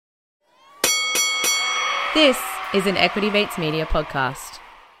This is an Equity Mates Media podcast.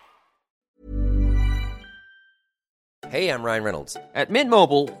 Hey, I'm Ryan Reynolds. At Mint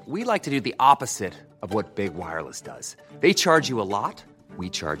Mobile, we like to do the opposite of what Big Wireless does. They charge you a lot, we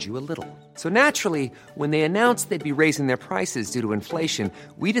charge you a little. So naturally, when they announced they'd be raising their prices due to inflation,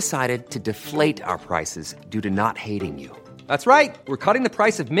 we decided to deflate our prices due to not hating you. That's right. We're cutting the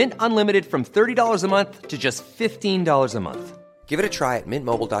price of Mint Unlimited from $30 a month to just $15 a month. Give it a try at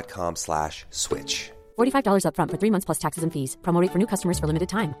mintmobile.com/switch. $45 up front for 3 months plus taxes and fees. Promo rate for new customers for limited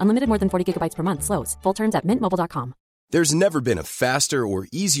time. Unlimited more than 40 gigabytes per month. Slows full terms at mintmobile.com. There's never been a faster or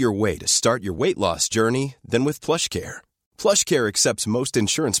easier way to start your weight loss journey than with PlushCare. PlushCare accepts most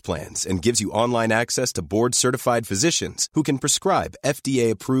insurance plans and gives you online access to board-certified physicians who can prescribe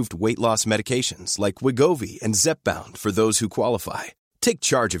FDA-approved weight loss medications like Wegovy and Zepbound for those who qualify. Take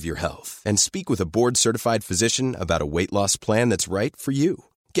charge of your health and speak with a board-certified physician about a weight loss plan that's right for you.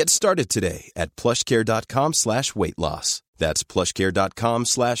 Get started today at plushcare.com/weight loss. That's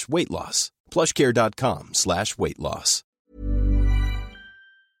plushcare.com/weight loss. plushcare.com/weight loss.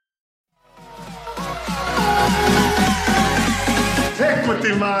 Equity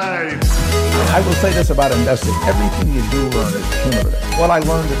Mates. I will say this about investing. Everything you do learn is cumulative. What I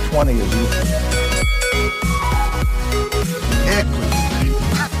learned at 20 is useful.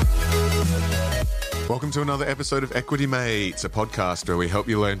 Welcome to another episode of Equity Mates, a podcast where we help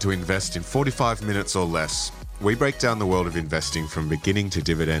you learn to invest in 45 minutes or less. We break down the world of investing from beginning to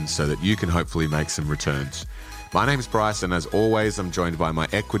dividend so that you can hopefully make some returns. My name's Bryce, and as always, I'm joined by my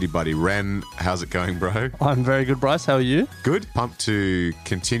equity buddy, Ren. How's it going, bro? I'm very good, Bryce. How are you? Good. Pumped to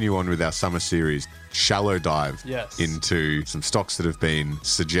continue on with our summer series, Shallow Dive, into some stocks that have been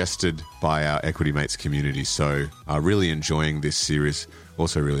suggested by our Equity Mates community. So really enjoying this series.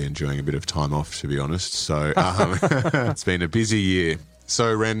 Also really enjoying a bit of time off, to be honest. So it's been a busy year.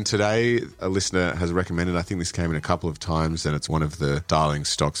 So, Ren, today a listener has recommended, I think this came in a couple of times, and it's one of the darling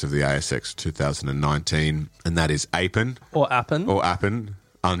stocks of the ASX 2019, and that is Appen. Or Appen. Or Appen,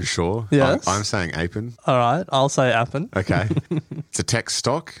 unsure. Yes. I'm saying Appen. All right, I'll say Appen. Okay. It's a tech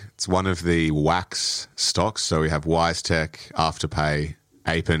stock. It's one of the WAX stocks. So we have WiseTech, Afterpay,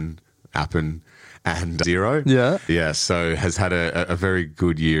 Appen, and Xero. Yeah. Yeah, so has had a very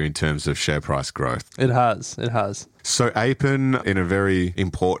good year in terms of share price growth. It has. So Appen in a very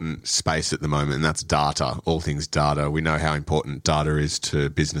important space at the moment, and that's data, all things data. We know how important data is to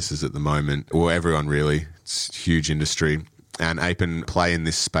businesses at the moment, or everyone really. It's a huge industry. And Appen play in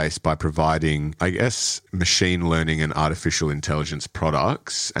this space by providing, I guess, machine learning and artificial intelligence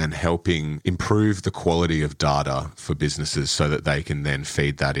products and helping improve the quality of data for businesses so that they can then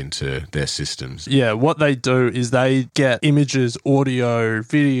feed that into their systems. Yeah, what they do is they get images, audio,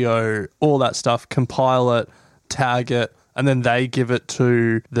 video, all that stuff, compile it, tag it, and then they give it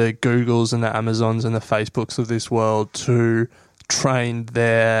to the Googles and the Amazons and the Facebooks of this world to train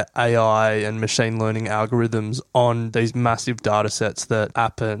their AI and machine learning algorithms on these massive data sets that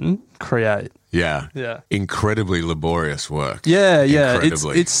Appen create. Yeah. Incredibly laborious work. Yeah.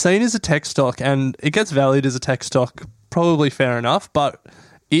 Incredibly. It's seen as a tech stock, and it gets valued as a tech stock, probably fair enough, but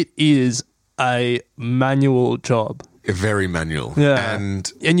it is a manual job. Very manual. Yeah.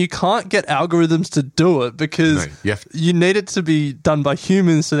 And you can't get algorithms to do it because you need it to be done by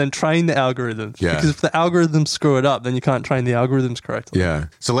humans to then train the algorithms. Yeah. Because if the algorithms screw it up, then you can't train the algorithms correctly. Yeah.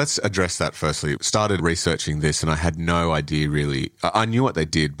 So let's address that firstly. Started researching this and I had no idea really. I knew what they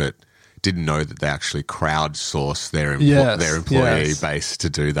did, but didn't know that they actually crowdsource their employee base to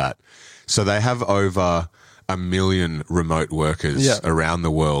do that. So they have over 1 million remote workers around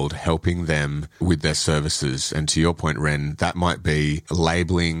the world helping them with their services. And to your point, Ren, that might be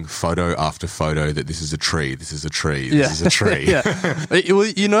labeling photo after photo that this is a tree, this is a tree, this is a tree. Well,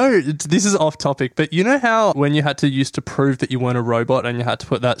 you know, this is off topic, but you know how when you had to use to prove that you weren't a robot and you had to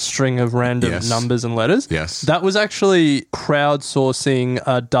put that string of random numbers and letters? Yes. That was actually crowdsourcing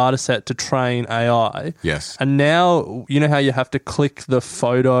a data set to train AI. Yes. And now, you know how you have to click the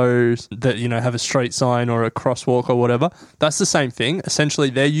photos that, you know, have a street sign or a crosswalk or whatever? That's the same thing. Essentially,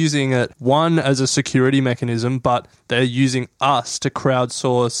 they're using it, one, as a security mechanism, but they're using us to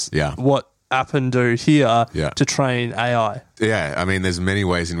crowdsource what Appen do here to train AI. Yeah, I mean, there's many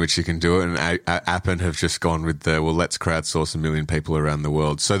ways in which you can do it, and Appen have just gone with the, well, let's crowdsource 1 million people around the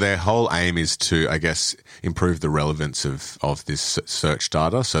world. So their whole aim is to, I guess, improve the relevance of this search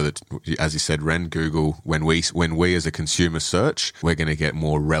data so that, as you said, Ren, Google, when we as a consumer search, we're going to get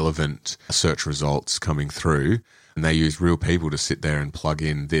more relevant search results coming through. and they use real people to sit there and plug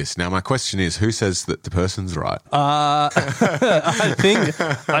in this. Now, my question is, who says that the person's right? I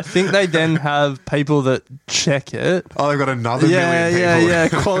think they then have people that check it. Oh, they've got another million people. Yeah,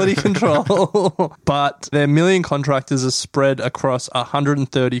 quality control. But their million contractors are spread across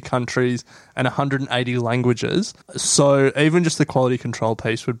 130 countries and 180 languages. So even just the quality control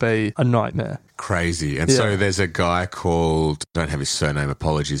piece would be a nightmare. Crazy. And so there's a guy called, I don't have his surname,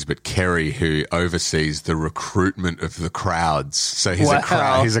 apologies, but Kerry, who oversees the recruitment of the crowds. So he's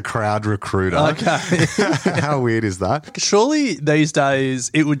a crowd recruiter. Okay. How weird is that? Surely these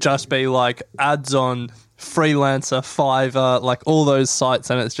days it would just be like ads on Freelancer, Fiverr, like all those sites,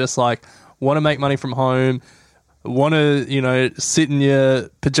 and it's just like, want to make money from home, want to, sit in your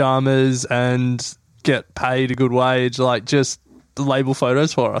pajamas and get paid a good wage, like just label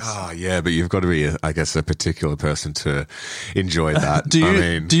photos for us. Oh, yeah, but you've got to be, a particular person to enjoy that.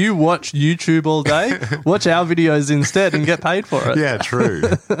 Do you watch YouTube all day? Watch our videos instead and get paid for it. Yeah, true.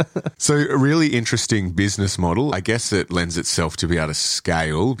 So a really interesting business model. I guess it lends itself to be able to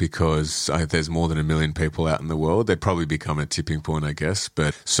scale because there's more than 1 million people out in the world. They'd probably become a tipping point, I guess,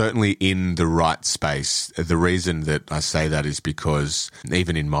 but certainly in the right space. The reason that I say that is because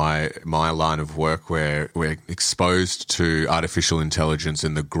even in my line of work where we're exposed to artificial intelligence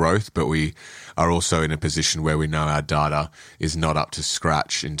and the growth, but we are also in a position where we know our data is not up to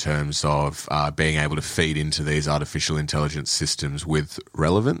scratch in terms of being able to feed into these artificial intelligence systems with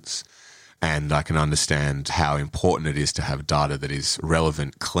relevance. And I can understand how important it is to have data that is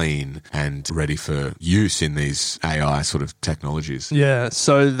relevant, clean, and ready for use in these AI sort of technologies. Yeah,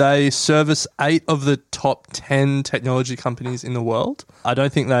 so they service 8 of the top 10 technology companies in the world. I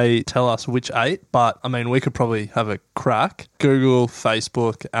don't think they tell us which 8, but I mean, we could probably have a crack. Google,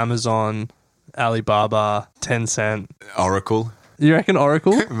 Facebook, Amazon, Alibaba, Tencent. Oracle. You reckon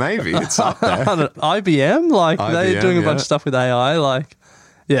Oracle? Maybe, it's up there. IBM? Like, IBM, they're doing a bunch of stuff with AI, like...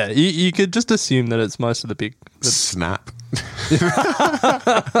 Yeah, you could just assume that it's most of the big... Snap.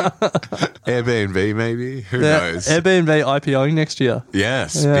 Airbnb, maybe? Who knows? Airbnb IPOing next year.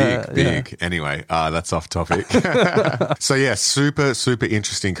 Yes, big. Anyway, that's off topic. So, yeah, super, super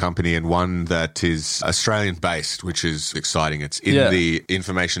interesting company and one that is Australian-based, which is exciting. It's in the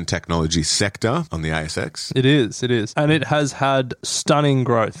information technology sector on the ASX. It is. And it has had stunning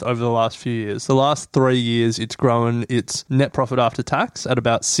growth over the last few years. The last 3 years, it's grown its net profit after tax at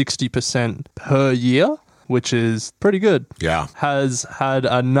about 60% per year, which is pretty good. Yeah. Has had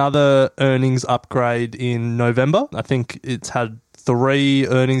another earnings upgrade in November. I think it's had 3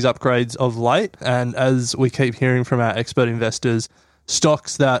 earnings upgrades of late. And as we keep hearing from our expert investors,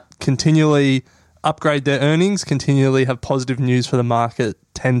 stocks that continually upgrade their earnings, continually have positive news for the market,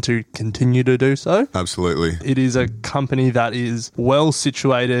 tend to continue to do so. Absolutely. It is a company that is well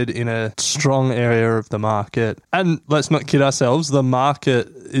situated in a strong area of the market. And let's not kid ourselves, the market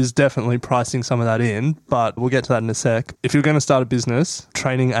is definitely pricing some of that in, but we'll get to that in a sec. If you're going to start a business,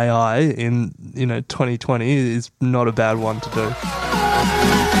 training AI in 2020 is not a bad one to do.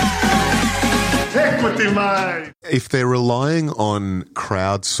 If they're relying on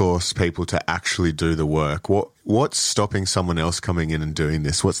crowdsourced people to actually do the work, what's stopping someone else coming in and doing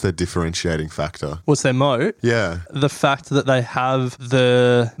this? What's their differentiating factor? What's their moat? Yeah. The fact that they have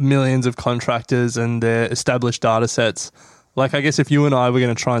the millions of contractors and their established data sets. Like, I guess if you and I were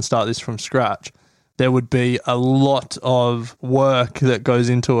going to try and start this from scratch, there would be a lot of work that goes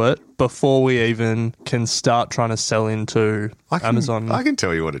into it before we even can start trying to sell into Amazon. I can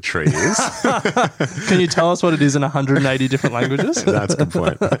tell you what a tree is. Can you tell us what it is in 180 different languages? That's a good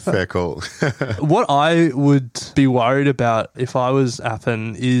point. Fair call. What I would be worried about if I was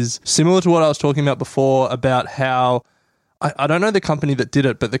Appen is similar to what I was talking about before about how I don't know the company that did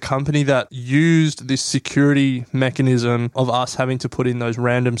it, but the company that used this security mechanism of us having to put in those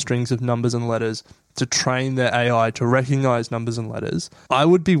random strings of numbers and letters to train their AI to recognize numbers and letters. I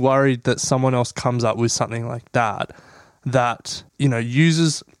would be worried that someone else comes up with something like that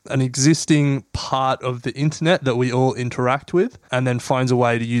uses an existing part of the internet that we all interact with and then finds a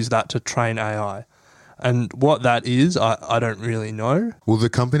way to use that to train AI. And what that is, I don't really know. Well, the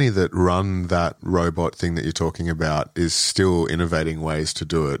company that run that robot thing that you're talking about is still innovating ways to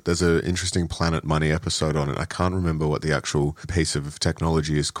do it. There's an interesting Planet Money episode on it. I can't remember what the actual piece of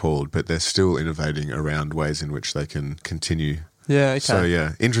technology is called, but they're still innovating around ways in which they can continue. Yeah, okay. So,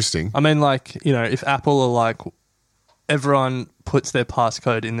 yeah, interesting. I mean, if Apple are like, everyone puts their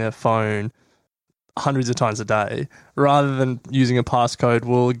passcode in their phone, hundreds of times a day, rather than using a passcode,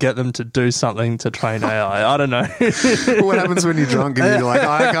 we'll get them to do something to train AI. I don't know. What happens when you're drunk and you're like,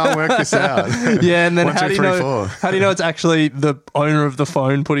 I can't work this out? Yeah, and then 1, 2, 3, 4. how do you know it's actually the owner of the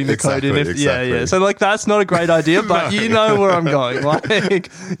phone putting the code in? Yeah. So like that's not a great idea, but you know where I'm going. Like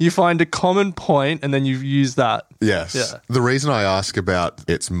you find a common point and then you use that. Yes. Yeah. The reason I ask about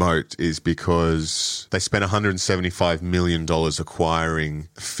its moat is because they spent $175 million acquiring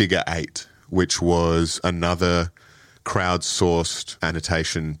Figure 8, which was another crowdsourced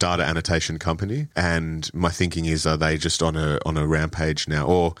data annotation company. And my thinking is, are they just on a rampage now?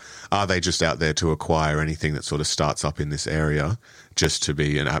 Or are they just out there to acquire anything that sort of starts up in this area just to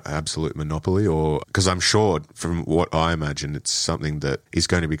be an absolute monopoly? Or because I'm sure from what I imagine, it's something that is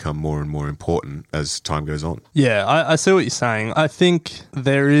going to become more and more important as time goes on. Yeah, I see what you're saying. I think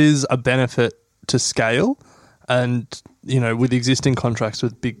there is a benefit to scale. And, you know, with existing contracts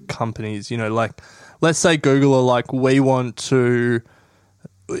with big companies, you know, like let's say Google are like, we want to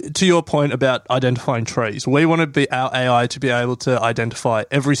your point about identifying trees, we want to be our AI to be able to identify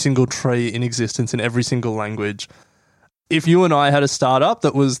every single tree in existence in every single language. If you and I had a startup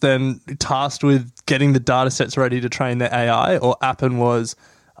that was then tasked with getting the data sets ready to train their AI, or Appen was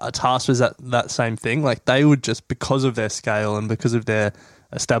tasked with that same thing, like they would just, because of their scale and because of their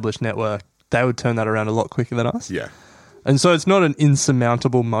established network, they would turn that around a lot quicker than us. Yeah. And so it's not an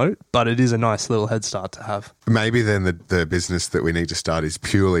insurmountable moat, but it is a nice little head start to have. Maybe then the business that we need to start is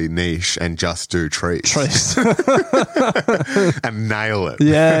purely niche and just do trees. And nail it.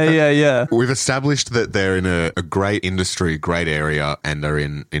 Yeah. We've established that they're in a great industry, great area, and are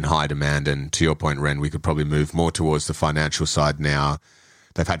in high demand. And to your point, Ren, we could probably move more towards the financial side now.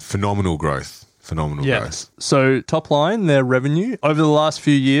 They've had phenomenal growth. Growth. So top line, their revenue over the last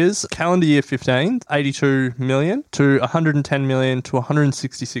few years, calendar year 15, 82 million to 110 million to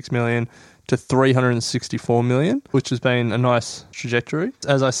 166 million to 364 million, which has been a nice trajectory.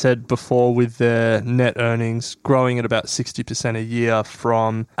 As I said before, with their net earnings growing at about 60% a year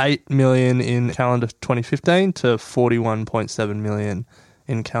from 8 million in calendar 2015 to 41.7 million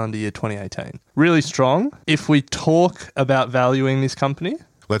in calendar year 2018. Really strong. If we talk about valuing this company,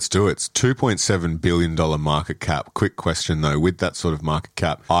 let's do it. It's $2.7 billion market cap. Quick question, though. With that sort of market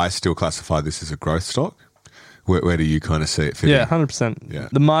cap, I still classify this as a growth stock. Where do you kind of see it fitting? Yeah, 100%. Yeah.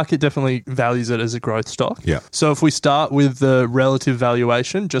 The market definitely values it as a growth stock. Yeah. So if we start with the relative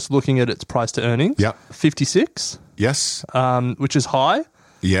valuation, just looking at its price to earnings, 56. Yes. Which is high.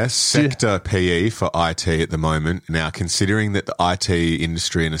 Yes, sector PE for IT at the moment. Now, considering that the IT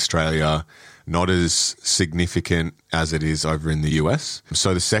industry in Australia not as significant as it is over in the US.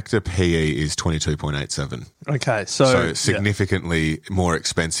 So the sector PE is 22.87. Okay, so significantly more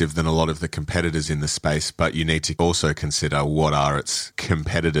expensive than a lot of the competitors in the space, but you need to also consider what are its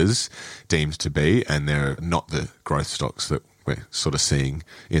competitors deemed to be, and they're not the growth stocks that we're sort of seeing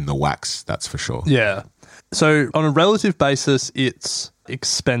in the wax, that's for sure. Yeah. So on a relative basis, it's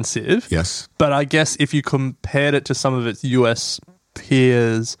expensive. Yes. But I guess if you compared it to some of its US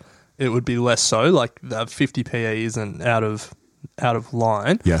peers, it would be less so. Like the 50 PE isn't out of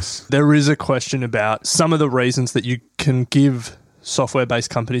line. Yes. There is a question about some of the reasons that you can give software-based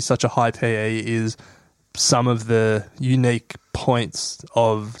companies such a high PE is some of the unique points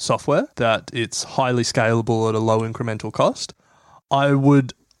of software, that it's highly scalable at a low incremental cost. I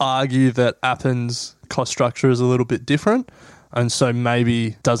would argue that Appen's cost structure is a little bit different, and so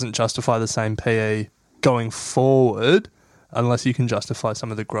maybe doesn't justify the same PE going forward unless you can justify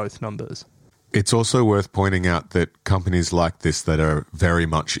some of the growth numbers. It's also worth pointing out that companies like this that are very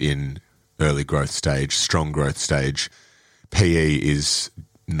much in early growth stage, strong growth stage, PE is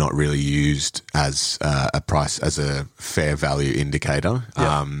not really used as a price, as a fair value indicator.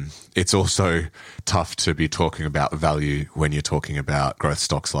 Yeah. It's also tough to be talking about value when you're talking about growth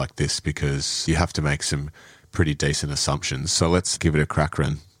stocks like this, because you have to make some pretty decent assumptions. So let's give it a crack,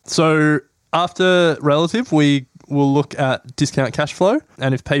 Ren. So after relative, we will look at discount cash flow.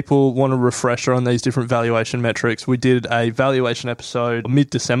 And if people want a refresher on these different valuation metrics, we did a valuation episode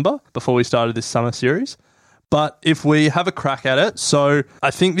mid-December before we started this summer series. But if we have a crack at it, so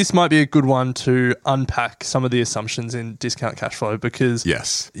I think this might be a good one to unpack some of the assumptions in discount cash flow, because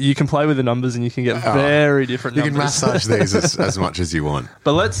you can play with the numbers and you can get very different numbers. You can massage these as much as you want.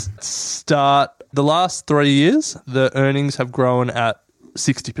 But let's start. The last 3 years, the earnings have grown at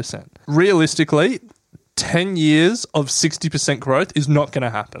 60%. Realistically, 10 years of 60% growth is not going to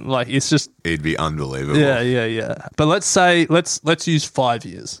happen. Like, it's just... It'd be unbelievable. Yeah. But let's say, let's use 5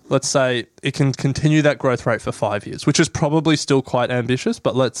 years. Let's say it can continue that growth rate for 5 years, which is probably still quite ambitious,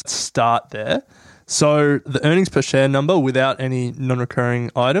 but let's start there. So the earnings per share number without any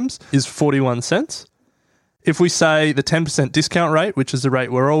non-recurring items is 41 cents. If we say the 10% discount rate, which is the rate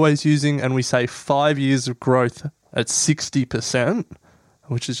we're always using, and we say 5 years of growth at 60%,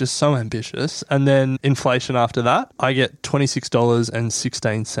 which is just so ambitious, and then inflation after that, I get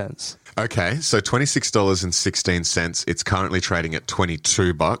 $26.16. Okay, so $26.16. It's currently trading at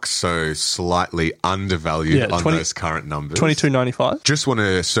 $22, so slightly undervalued on those current numbers. $22.95. Just want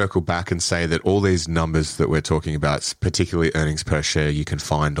to circle back and say that all these numbers that we're talking about, particularly earnings per share, you can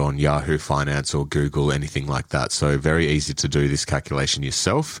find on Yahoo Finance or Google, anything like that. So very easy to do this calculation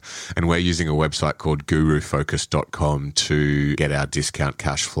yourself. And we're using a website called gurufocus.com to get our discount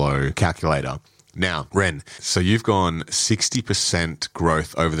cash flow calculator. Now, Ren, so you've gone 60%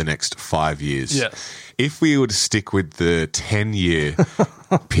 growth over the next 5 years. Yeah. If we were to stick with the 10-year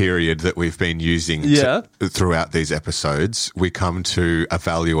period that we've been using throughout these episodes, we come to a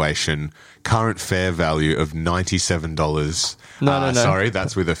valuation, current fair value of $97. No. Sorry,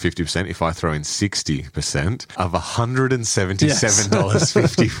 that's with a 50%. If I throw in 60% of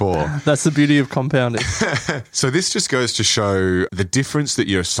 $177.54. That's the beauty of compounding. So this just goes to show the difference that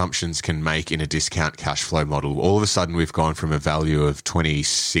your assumptions can make in a discount cash flow model. All of a sudden, we've gone from a value of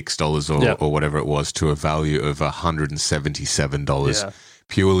 $26 or whatever it was to a value of $177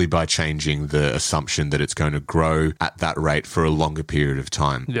 purely by changing the assumption that it's going to grow at that rate for a longer period of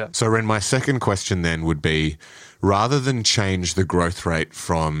time. Yeah. So, Ren, my second question then would be, rather than change the growth rate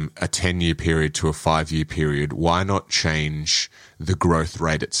from a 10-year period to a 5-year period, why not change the growth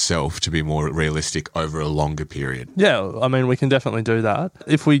rate itself to be more realistic over a longer period? Yeah, I mean, we can definitely do that.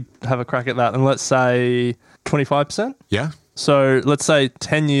 If we have a crack at that, and let's say 25%? Yeah. So let's say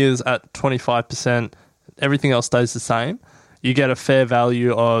 10 years at 25%, everything else stays the same. You get a fair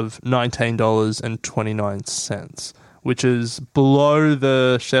value of $19.29, which is below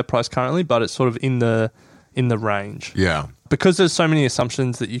the share price currently, but it's sort of in the range. Yeah. Because there's so many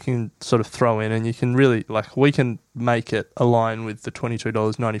assumptions that you can sort of throw in, and you can really, we can make it align with the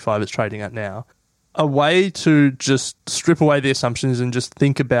 $22.95 it's trading at now. A way to just strip away the assumptions and just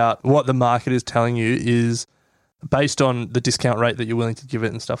think about what the market is telling you is, based on the discount rate that you're willing to give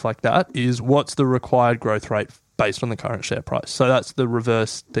it and stuff like that, is what's the required growth rate based on the current share price. So that's the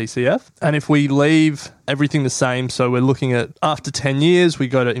reverse DCF. And if we leave everything the same, so we're looking at after 10 years, we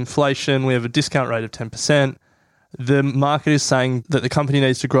go to inflation, we have a discount rate of 10%. The market is saying that the company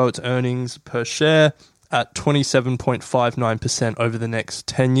needs to grow its earnings per share at 27.59% over the next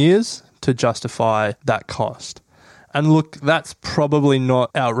 10 years to justify that cost. And look, that's probably not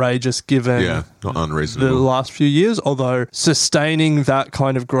outrageous given not unreasonable. The last few years, although sustaining that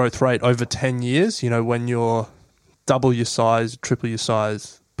kind of growth rate over 10 years, when you're double your size, triple your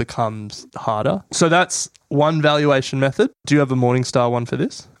size, becomes harder. So that's one valuation method. Do you have a Morningstar one for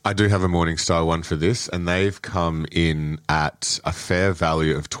this? I do have a Morningstar one for this, and they've come in at a fair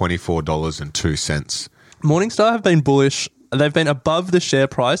value of $24.02. Morningstar have been bullish. They've been above the share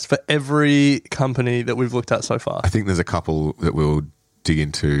price for every company that we've looked at so far. I think there's a couple that we'll dig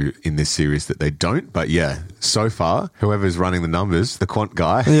into in this series that they don't. But yeah, so far, whoever's running the numbers, the quant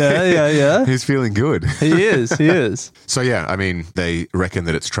guy, he's feeling good. He is. So yeah, I mean, they reckon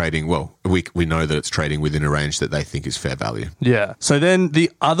that it's trading, well, we know that it's trading within a range that they think is fair value. Yeah. So then the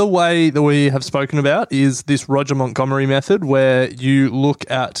other way that we have spoken about is this Roger Montgomery method, where you look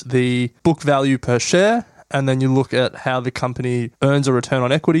at the book value per share, and then you look at how the company earns a return on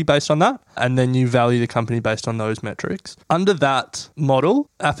equity based on that, and then you value the company based on those metrics. Under that model,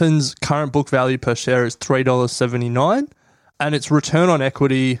 Appen's current book value per share is $3.79, and its return on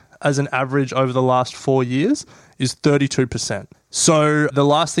equity as an average over the last 4 years is 32%. So the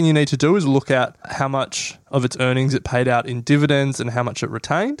last thing you need to do is look at how much of its earnings it paid out in dividends and how much it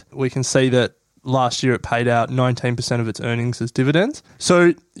retained. We can see that last year it paid out 19% of its earnings as dividends.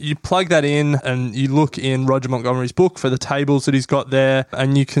 So you plug that in and you look in Roger Montgomery's book for the tables that he's got there,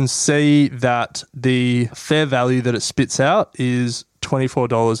 and you can see that the fair value that it spits out is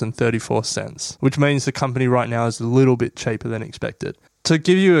 $24.34, which means the company right now is a little bit cheaper than expected. To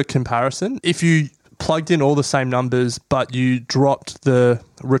give you a comparison, if you plugged in all the same numbers, but you dropped the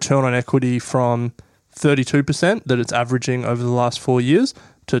return on equity from 32% that it's averaging over the last 4 years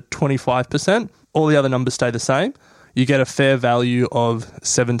to 25%, all the other numbers stay the same, you get a fair value of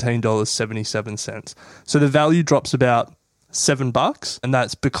 $17.77. So the value drops about $7, and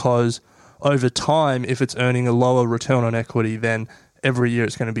that's because over time, if it's earning a lower return on equity, then every year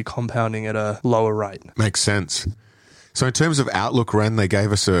it's going to be compounding at a lower rate. Makes sense. So in terms of outlook, Ren, they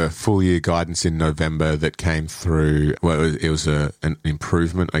gave us a full year guidance in November that came through. Well, it was an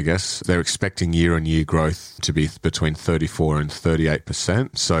improvement, I guess. They're expecting year-on-year growth to be between 34 and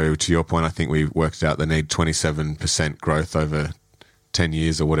 38%. So to your point, I think we worked out they need 27% growth over 10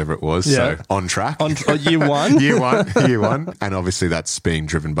 years or whatever it was. Yeah. So on track. Year one? Year one. And obviously that's being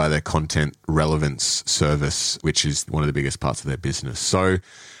driven by their content relevance service, which is one of the biggest parts of their business. So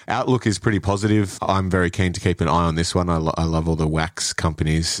outlook is pretty positive. I'm very keen to keep an eye on this one. I love all the wax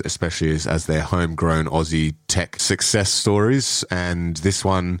companies, especially as their homegrown Aussie tech success stories. And this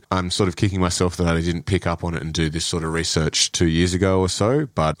one, I'm sort of kicking myself that I didn't pick up on it and do this sort of research 2 years ago or so,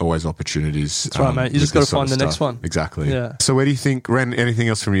 but always opportunities. That's right, mate. You just got to find the next one. Exactly. Yeah. So where do you think, Ren, anything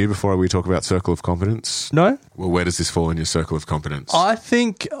else from you before we talk about Circle of Competence? No. Well, where does this fall in your Circle of Competence? I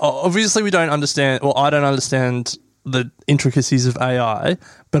think, obviously, we don't understand, well, I don't understand the intricacies of AI,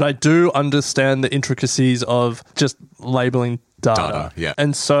 but I do understand the intricacies of just labeling data. Yeah.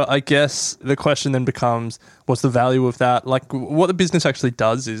 And so I guess the question then becomes, what's the value of that? Like, what the business actually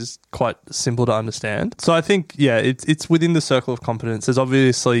does is quite simple to understand. So I think, yeah, it's within the circle of competence. There's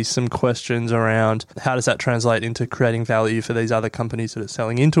obviously some questions around how does that translate into creating value for these other companies that it's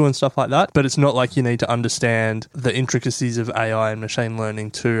selling into and stuff like that. But it's not like you need to understand the intricacies of AI and machine learning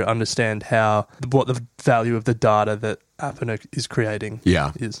to understand what the value of the data that Appen is creating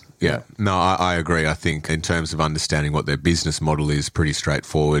is. Yeah. No, I agree. I think in terms of understanding what their business model is, pretty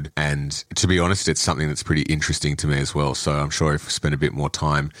straightforward. And to be honest, it's something that's pretty interesting to me as well. So I'm sure if we spend a bit more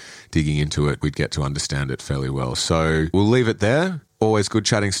time digging into it, we'd get to understand it fairly well. So we'll leave it there. Always good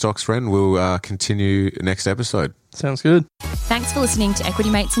chatting stocks, friend. We'll continue next episode. Sounds good. Thanks for listening to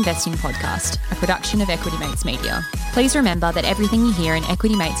Equity Mates Investing Podcast, a production of Equity Mates Media. Please remember that everything you hear in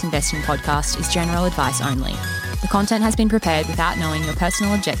Equity Mates Investing Podcast is general advice only. The content has been prepared without knowing your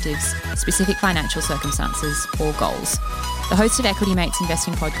personal objectives, specific financial circumstances, or goals. The host of Equity Mates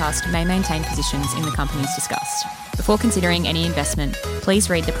Investing Podcast may maintain positions in the companies discussed. Before considering any investment, please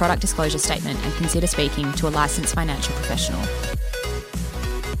read the product disclosure statement and consider speaking to a licensed financial professional.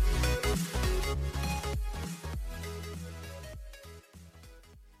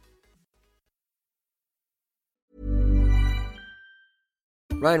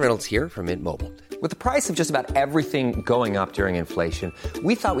 Ryan Reynolds here from Mint Mobile. With the price of just about everything going up during inflation,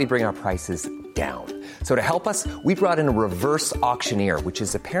 we thought we'd bring our prices down. So to help us, we brought in a reverse auctioneer, which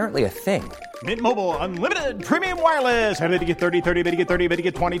is apparently a thing. Mint Mobile Unlimited Premium Wireless. How to get 30, 30, bit to get 30, bit to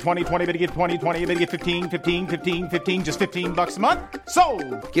get 20, 20, 20, bit to get 20, 20, bit to get 15, 15, 15, 15, just $15 a month?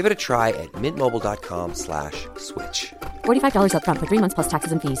 Sold! Give it a try at mintmobile.com/switch. $45 up front for 3 months plus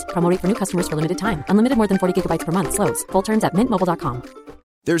taxes and fees. Promo rate for new customers for limited time. Unlimited more than 40 gigabytes per month. Slows full terms at mintmobile.com.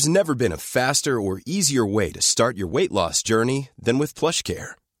 There's never been a faster or easier way to start your weight loss journey than with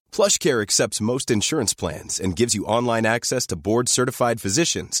PlushCare. PlushCare accepts most insurance plans and gives you online access to board-certified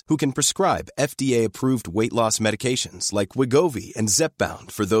physicians who can prescribe FDA-approved weight loss medications like Wegovy and Zepbound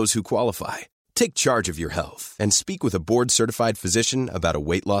for those who qualify. Take charge of your health and speak with a board-certified physician about a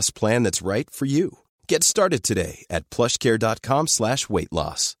weight loss plan that's right for you. Get started today at plushcare.com/weight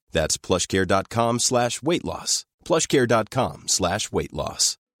loss. That's plushcare.com/weight loss. plushcare.com/weight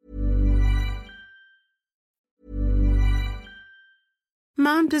loss.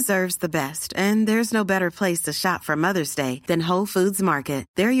 Mom deserves the best, and there's no better place to shop for Mother's Day than Whole Foods Market.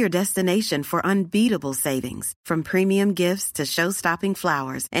 They're your destination for unbeatable savings, from premium gifts to show-stopping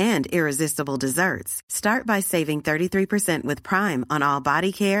flowers and irresistible desserts. Start by saving 33% with Prime on all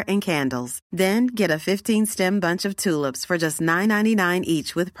body care and candles. Then get a 15-stem bunch of tulips for just $9.99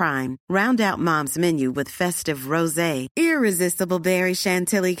 each with Prime. Round out Mom's menu with festive rosé, irresistible berry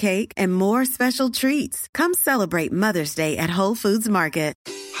chantilly cake, and more special treats. Come celebrate Mother's Day at Whole Foods Market.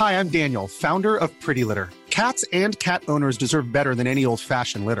 Hi, I'm Daniel, founder of Pretty Litter. Cats and cat owners deserve better than any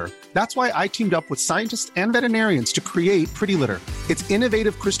old-fashioned litter. That's why I teamed up with scientists and veterinarians to create Pretty Litter. Its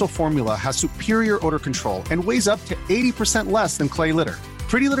innovative crystal formula has superior odor control and weighs up to 80% less than clay litter.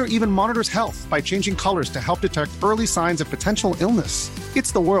 Pretty Litter even monitors health by changing colors to help detect early signs of potential illness.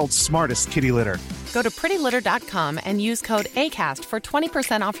 It's the world's smartest kitty litter. Go to prettylitter.com and use code ACAST for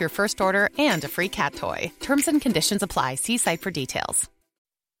 20% off your first order and a free cat toy. Terms and conditions apply. See site for details.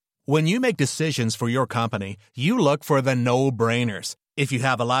 When you make decisions for your company, you look for the no-brainers. If you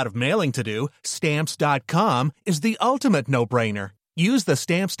have a lot of mailing to do, Stamps.com is the ultimate no-brainer. Use the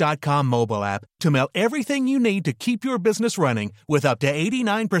Stamps.com mobile app to mail everything you need to keep your business running with up to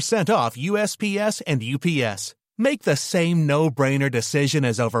 89% off USPS and UPS. Make the same no-brainer decision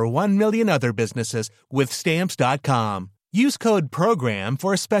as over 1 million other businesses with Stamps.com. Use code PROGRAM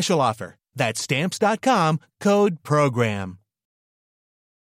for a special offer. That's Stamps.com, code PROGRAM.